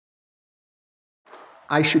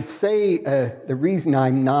I should say the reason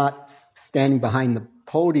I'm not standing behind the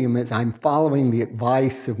podium is I'm following the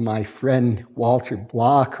advice of my friend Walter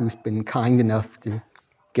Block, who's been kind enough to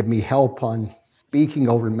give me help on speaking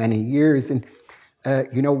over many years. And,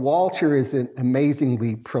 Walter is an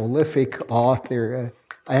amazingly prolific author.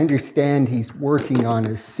 I understand he's working on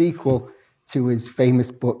a sequel to his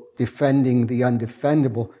famous book, Defending the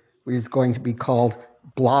Undefendable, which is going to be called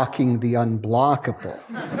Blocking the Unblockable.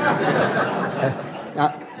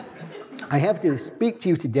 Now, I have to speak to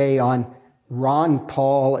you today on Ron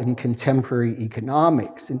Paul and contemporary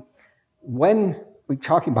economics. And when we're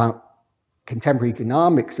talking about contemporary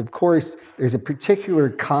economics, of course, there's a particular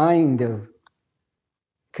kind of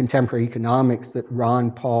contemporary economics that Ron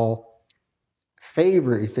Paul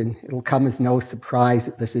favors, and it'll come as no surprise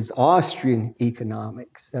that this is Austrian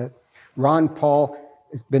economics. Ron Paul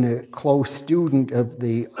has been a close student of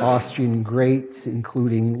the Austrian greats,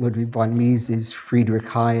 including Ludwig von Mises, Friedrich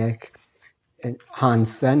Hayek, and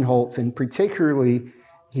Hans Sennholz, and particularly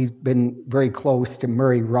he's been very close to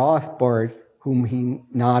Murray Rothbard, whom he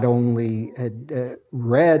not only had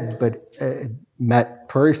read but met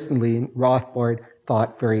personally, and Rothbard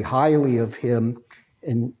thought very highly of him.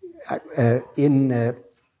 And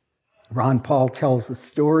Ron Paul tells the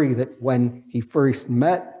story that when he first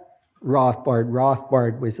met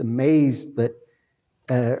Rothbard was amazed that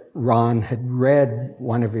Ron had read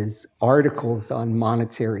one of his articles on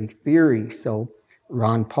monetary theory. So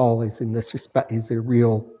Ron Paul is, in this respect, is a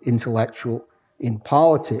real intellectual in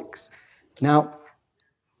politics. Now,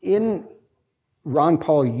 Ron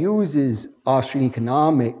Paul uses Austrian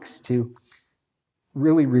economics to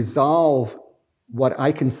really resolve what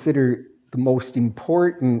I consider the most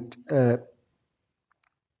important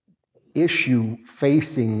issue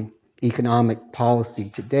facing economic policy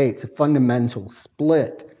today. It's a fundamental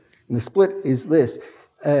split. And the split is this.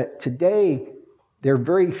 Today, there are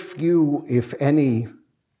very few, if any,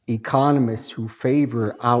 economists who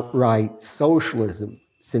favor outright socialism.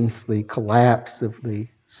 Since the collapse of the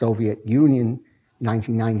Soviet Union in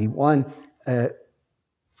 1991,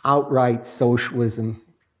 outright socialism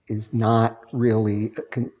is not really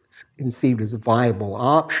conceived as a viable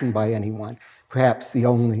option by anyone. Perhaps the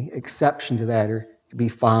only exception to that are to be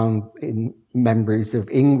found in members of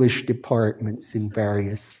English departments in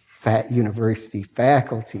various university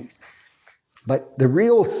faculties. But the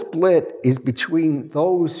real split is between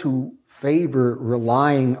those who favor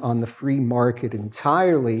relying on the free market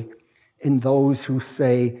entirely and those who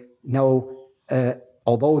say, no,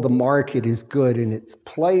 although the market is good in its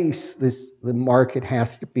place, the market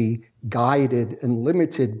has to be guided and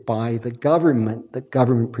limited by the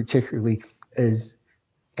government particularly as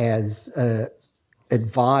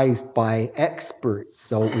advised by experts.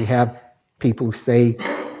 So we have people who say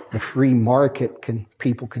the free market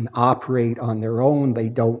people can operate on their own. They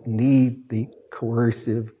don't need the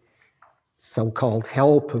coercive so-called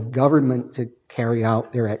help of government to carry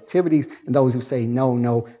out their activities. And those who say,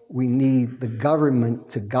 no, we need the government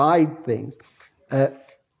to guide things.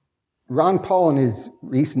 Ron Paul, in his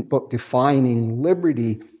recent book, Defining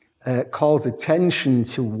Liberty, calls attention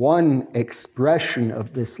to one expression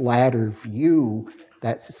of this latter view,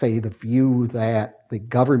 that's to say the view that the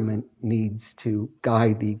government needs to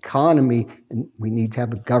guide the economy and we need to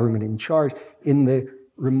have a government in charge. In the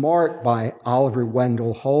remark by Oliver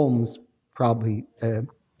Wendell Holmes, probably the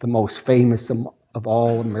most famous of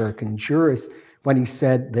all American jurists, when he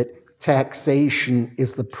said that taxation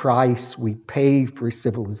is the price we pay for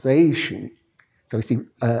civilization. So you see,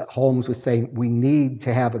 Holmes was saying we need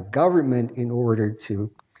to have a government in order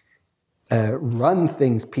to run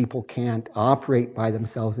things. People can't operate by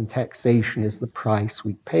themselves, and taxation is the price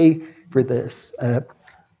we pay for this.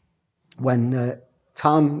 When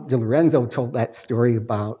Tom DiLorenzo told that story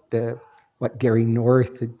about what Gary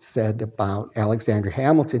North had said about Alexander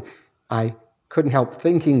Hamilton, I couldn't help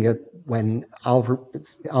thinking of when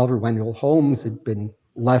Oliver Wendell Holmes had been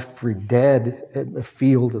left for dead at the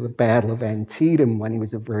field of the Battle of Antietam when he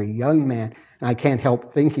was a very young man. And I can't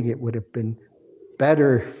help thinking it would have been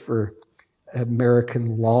better for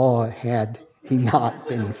American law had he not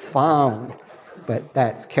been found. But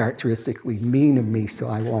that's characteristically mean of me, so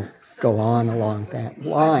I won't go on along that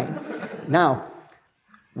line. Now,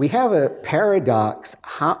 we have a paradox.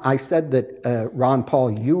 I said that Ron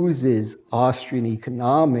Paul uses Austrian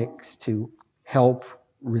economics to help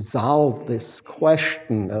resolve this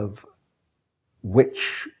question of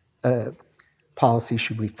which policy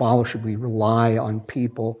should we follow. Should we rely on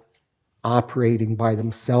people operating by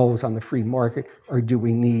themselves on the free market, or do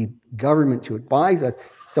we need government to advise us?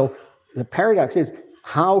 So the paradox is,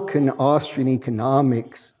 how can Austrian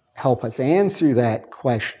economics help us answer that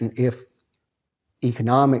question if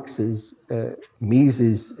economics is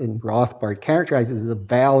Mises and Rothbard characterizes as a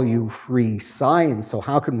value-free science. So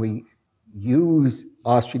how can we use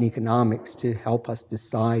Austrian economics to help us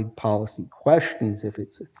decide policy questions if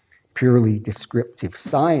it's a purely descriptive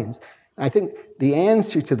science? I think the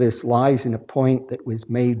answer to this lies in a point that was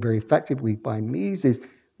made very effectively by Mises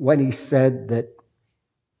when he said that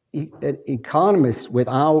an economist,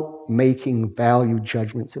 without making value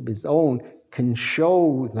judgments of his own, can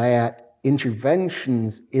show that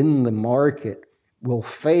interventions in the market will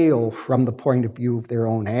fail from the point of view of their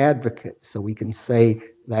own advocates. So we can say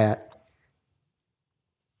that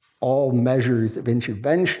all measures of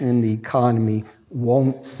intervention in the economy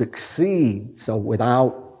won't succeed. So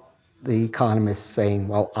without the economists saying,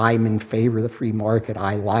 well, I'm in favor of the free market,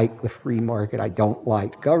 I like the free market, I don't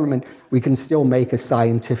like government, we can still make a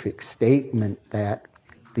scientific statement that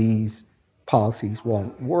these policies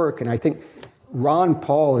won't work. And I think Ron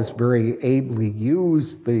Paul has very ably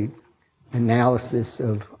used the analysis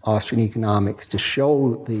of Austrian economics to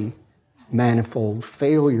show the manifold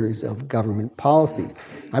failures of government policies.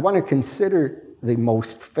 I want to consider the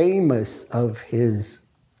most famous of his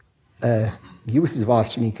uses of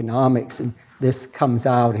Austrian economics, and this comes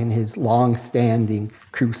out in his long-standing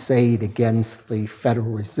crusade against the Federal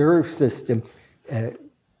Reserve System,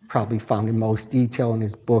 probably found in most detail in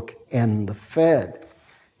his book, End the Fed.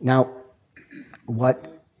 Now,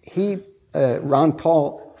 Ron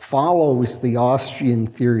Paul follows the Austrian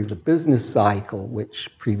theory of the business cycle, which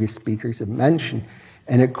previous speakers have mentioned.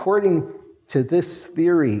 And according to this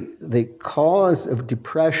theory, the cause of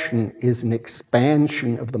depression is an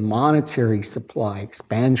expansion of the monetary supply,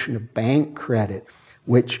 expansion of bank credit,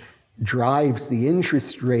 which drives the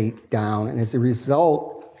interest rate down. And as a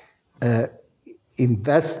result,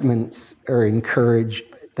 investments are encouraged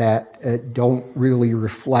that don't really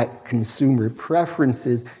reflect consumer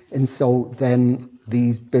preferences. And so then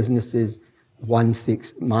these businesses, once the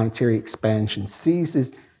monetary expansion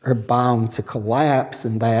ceases, are bound to collapse,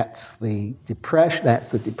 and that's the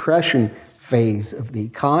depression phase of the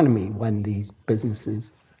economy when these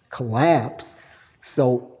businesses collapse.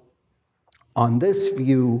 So on this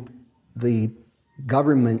view, the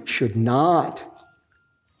government should not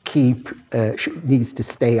needs to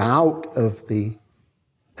stay out of the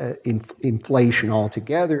inflation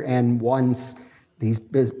altogether, and once these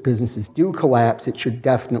businesses do collapse, it should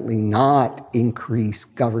definitely not increase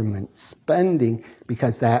government spending,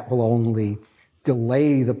 because that will only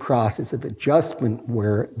delay the process of adjustment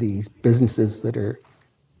where these businesses that are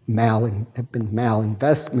have been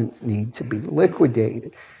malinvestments need to be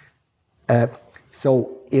liquidated.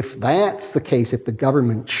 So if that's the case, if the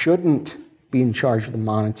government shouldn't be in charge of the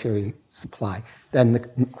monetary supply, then the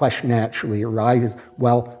question naturally arises,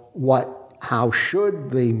 well, how should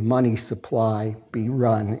the money supply be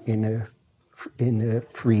run in a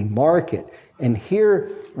free market? And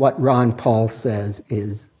here, what Ron Paul says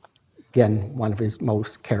is, again, one of his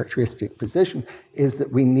most characteristic positions, is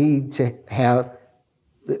that we need to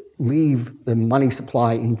leave the money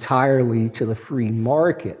supply entirely to the free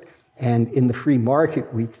market. And in the free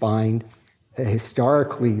market, we find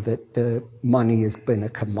historically that money has been a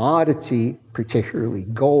commodity, particularly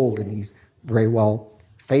gold, and he's very well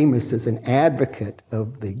famous as an advocate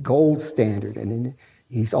of the gold standard. And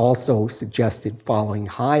he's also suggested, following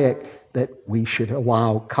Hayek, that we should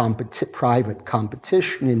allow private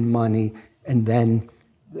competition in money, and then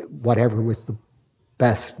whatever was the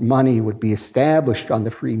best money would be established on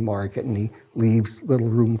the free market, and he leaves little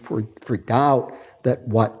room for doubt that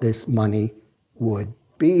what this money would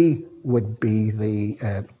be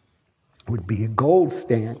a gold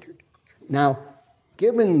standard. Now,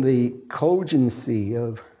 given the cogency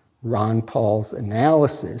of Ron Paul's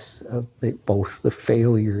analysis of both the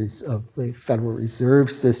failures of the Federal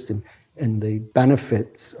Reserve System and the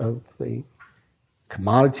benefits of the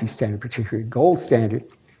commodity standard, particularly gold standard,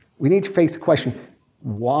 we need to face the question,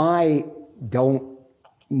 why don't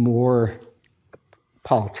more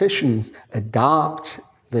politicians adopt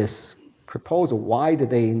this proposal? Why do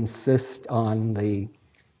they insist on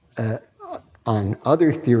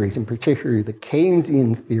other theories, in particular the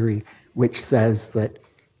Keynesian theory, which says that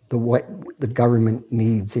what the government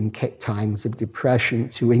needs in times of depression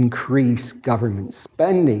to increase government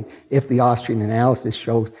spending? If the Austrian analysis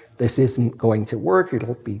shows this isn't going to work,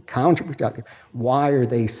 it'll be counterproductive. Why are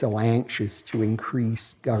they so anxious to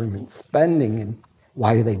increase government spending, and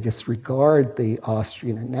why do they disregard the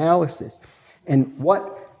Austrian analysis? And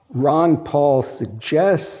what Ron Paul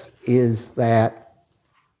suggests is that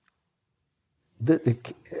the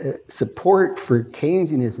support for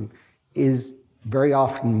Keynesianism is very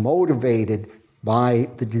often motivated by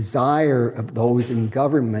the desire of those in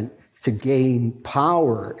government to gain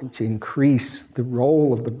power and to increase the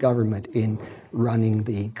role of the government in running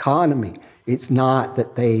the economy. It's not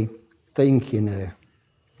that they think in a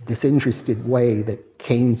disinterested way that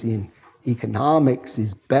Keynesian economics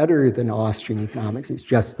is better than Austrian economics. It's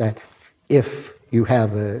just that if you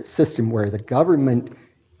have a system where the government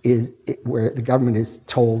is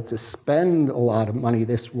told to spend a lot of money,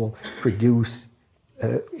 this will produce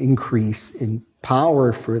an increase in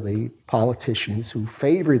power for the politicians who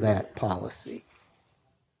favor that policy.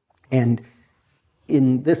 And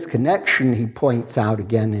in this connection, he points out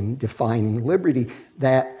again in Defining Liberty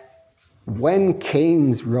that when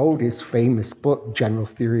Keynes wrote his famous book, General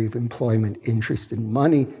Theory of Employment, Interest, and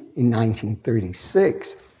Money, in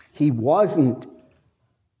 1936, he wasn't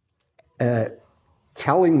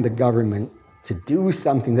telling the government to do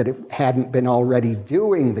something that it hadn't been already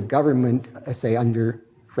doing. The government, say under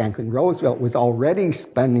Franklin Roosevelt, was already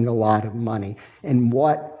spending a lot of money. And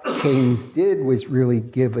what Keynes did was really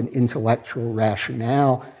give an intellectual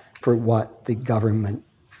rationale for what the government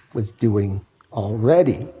was doing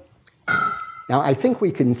already. Now, I think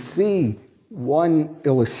we can see one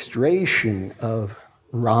illustration of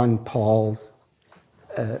Ron Paul's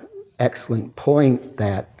excellent point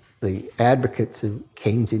that the advocates of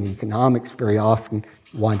Keynesian economics very often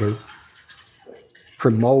want to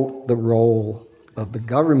promote the role of the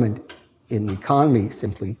government in the economy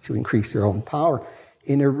simply to increase their own power.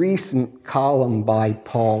 In a recent column by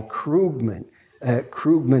Paul Krugman,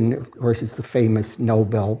 Krugman, of course, is the famous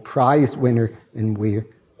Nobel Prize winner, and we're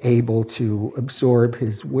able to absorb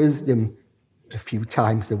his wisdom a few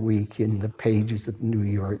times a week in the pages of the New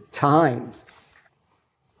York Times.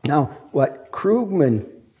 Now, what Krugman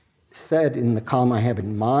said in the column I have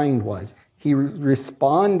in mind was he was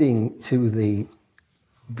responding to the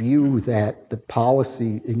view that the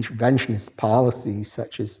interventionist policies,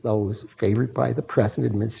 such as those favored by the present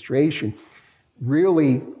administration,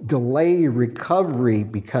 really delay recovery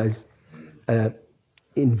because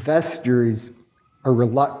investors are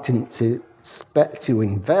reluctant to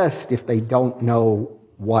invest if they don't know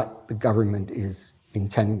what the government is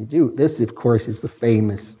intending to do. This, of course, is the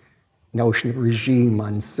famous notion of regime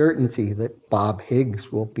uncertainty that Bob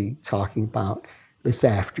Higgs will be talking about this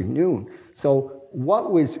afternoon. So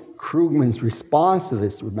what was Krugman's response to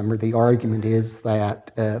this? Remember, the argument is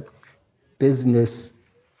that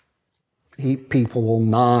people will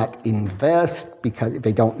not invest because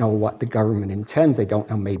they don't know what the government intends. They don't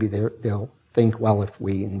know, maybe they'll think, well, if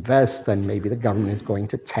we invest, then maybe the government is going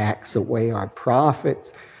to tax away our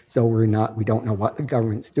profits. So we don't know what the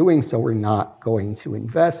government's doing, so we're not going to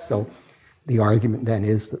invest. So the argument then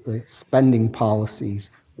is that the spending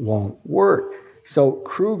policies won't work. So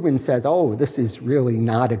Krugman says, oh, this is really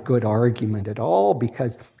not a good argument at all,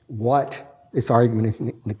 because what this argument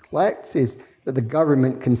neglects is that the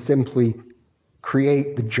government can simply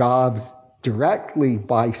create the jobs directly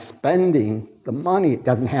by spending the money. It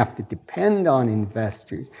doesn't have to depend on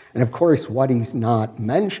investors. And of course, what he's not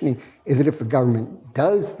mentioning is that if the government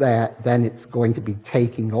does that, then it's going to be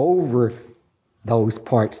taking over those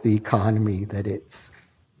parts of the economy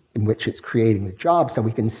in which it's creating the jobs. So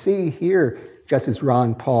we can see here, just as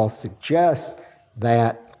Ron Paul suggests,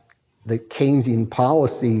 that the Keynesian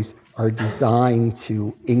policies are designed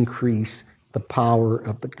to increase the power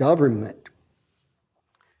of the government.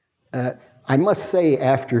 I must say,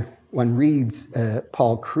 after one reads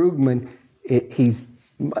Paul Krugman, he's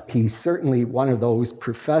certainly one of those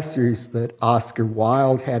professors that Oscar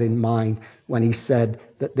Wilde had in mind when he said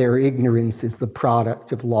that their ignorance is the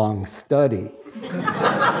product of long study.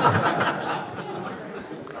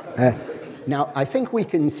 Now, I think we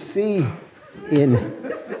can see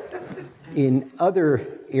in other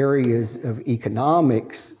areas of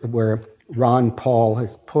economics where Ron Paul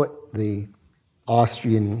has put the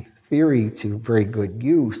Austrian theory to very good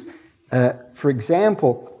use. For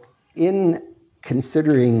example, in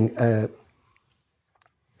considering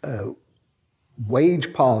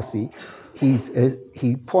wage policy,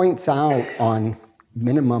 he points out on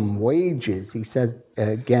minimum wages. He says,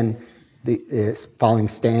 again, following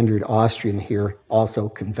standard Austrian here, also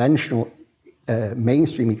conventional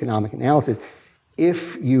mainstream economic analysis,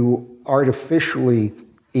 if you artificially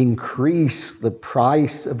increase the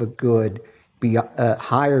price of a good be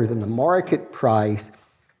higher than the market price,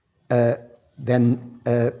 then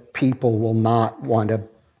people will not want to,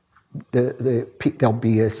 there'll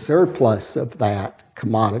be a surplus of that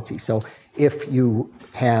commodity. So if you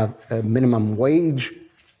have a minimum wage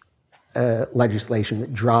legislation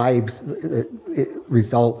that it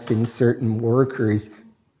results in certain workers,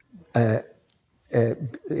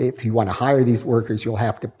 if you want to hire these workers, you'll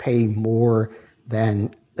have to pay more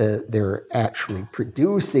than they're actually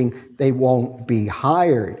producing, they won't be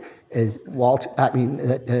hired. This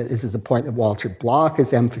is a point that Walter Block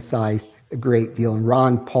has emphasized a great deal, and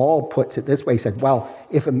Ron Paul puts it this way. He said, well,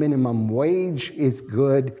 if a minimum wage is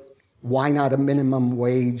good, why not a minimum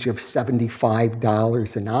wage of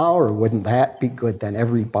 $75 an hour? Wouldn't that be good? Then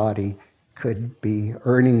everybody could be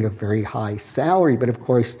earning a very high salary. But of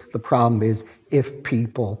course, the problem is if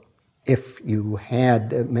you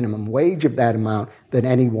had a minimum wage of that amount, then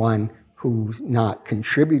anyone who's not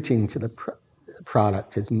contributing to the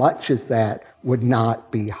product as much as that would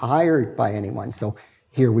not be hired by anyone. So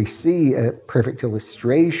here we see a perfect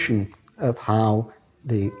illustration of how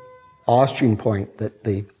the Austrian point that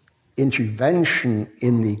the intervention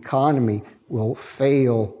in the economy will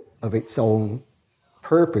fail of its own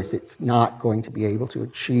purpose. It's not going to be able to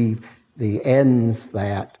achieve the ends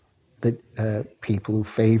that the people who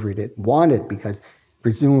favored it wanted, because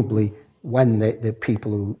presumably when the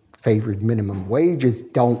people who favored minimum wages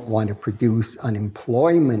don't want to produce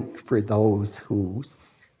unemployment for those who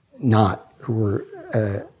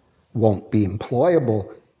won't be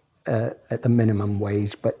employable at the minimum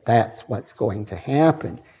wage, but that's what's going to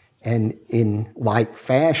happen. And in like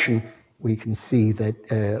fashion, we can see that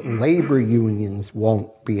labor unions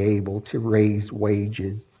won't be able to raise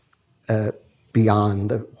wages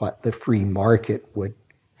beyond what the free market would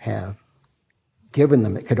have given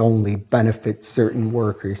them. It could only benefit certain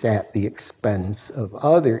workers at the expense of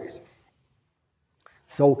others.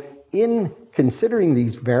 So in considering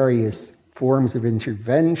these various forms of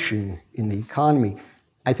intervention in the economy,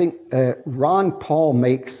 I think Ron Paul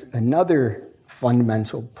makes another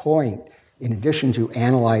fundamental point in addition to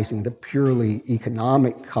analyzing the purely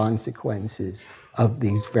economic consequences of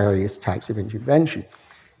these various types of intervention.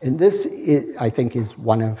 And this, I think, is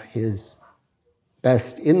one of his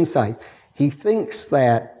best insights. He thinks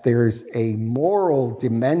that there's a moral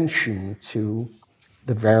dimension to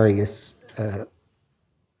the various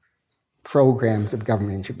programs of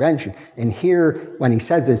government intervention. And here, when he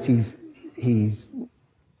says this, he's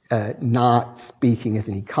not speaking as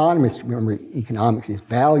an economist. Remember, economics is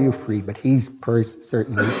value-free, but he's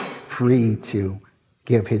certainly free to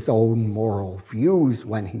give his own moral views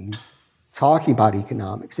when he's talking about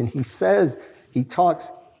economics. And he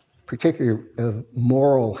talks particularly of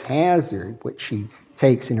moral hazard, which he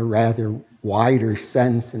takes in a rather wider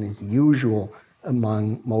sense than is usual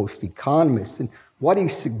among most economists. And what he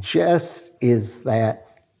suggests is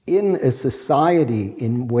that in a society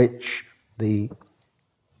in which the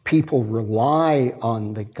people rely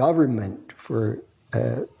on the government for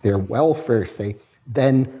their welfare, say,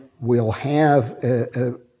 then we'll have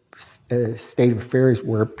a state of affairs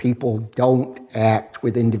where people don't act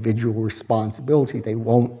with individual responsibility. They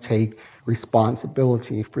won't take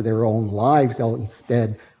responsibility for their own lives. They'll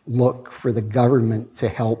instead look for the government to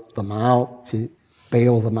help them out, to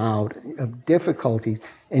bail them out of difficulties.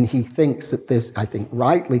 And he thinks that this, I think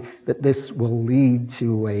rightly, that this will lead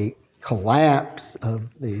to a collapse of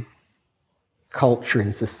the culture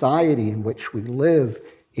and society in which we live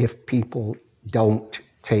if people don't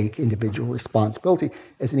take individual responsibility.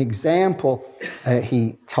 As an example,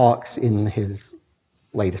 he talks in his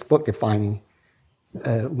latest book, Defining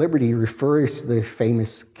Liberty, refers to the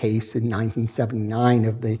famous case in 1979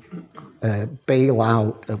 of the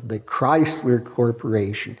bailout of the Chrysler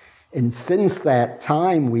Corporation. And since that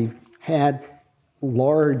time, we've had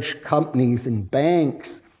large companies and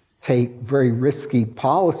banks take very risky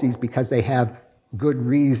policies because they have good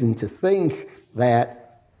reason to think that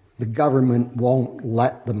the government won't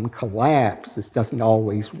let them collapse. This doesn't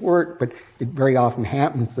always work, but it very often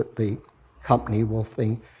happens that the company will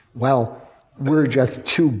think, well, we're just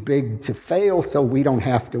too big to fail, so we don't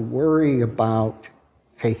have to worry about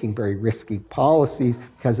taking very risky policies,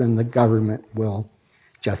 because then the government will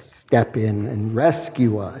just step in and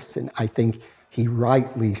rescue us. And I think he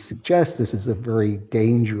rightly suggests this is a very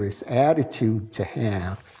dangerous attitude to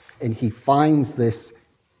have, and he finds this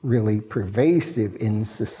really pervasive in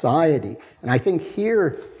society. And I think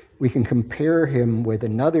here we can compare him with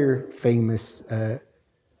another famous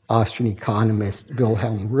Austrian economist,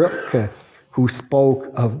 Wilhelm Röpke, who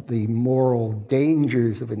spoke of the moral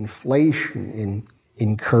dangers of inflation in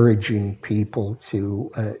encouraging people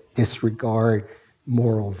to disregard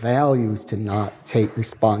moral values, to not take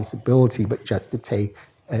responsibility, but just to take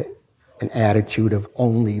an attitude of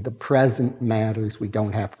only the present matters. We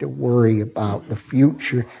don't have to worry about the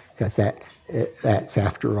future, because that's,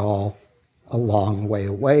 after all, a long way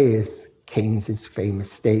away, is Keynes's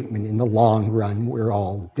famous statement, in the long run, we're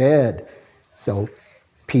all dead. So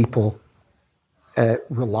people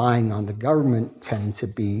relying on the government tend to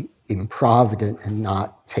be improvident and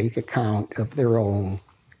not take account of their own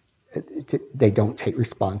they don't take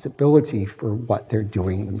responsibility for what they're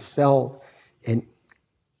doing themselves. And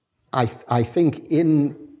I think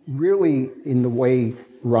in the way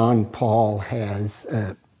Ron Paul has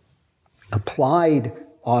applied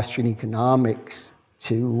Austrian economics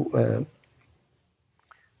to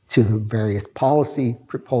the various policy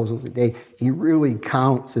proposals today, he really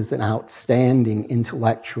counts as an outstanding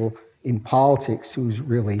intellectual in politics who's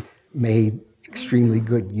really made extremely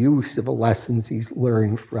good use of the lessons he's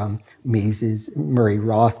learned from Mises, Murray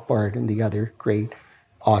Rothbard, and the other great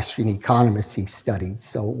Austrian economists he studied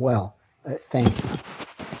so well. Thank you.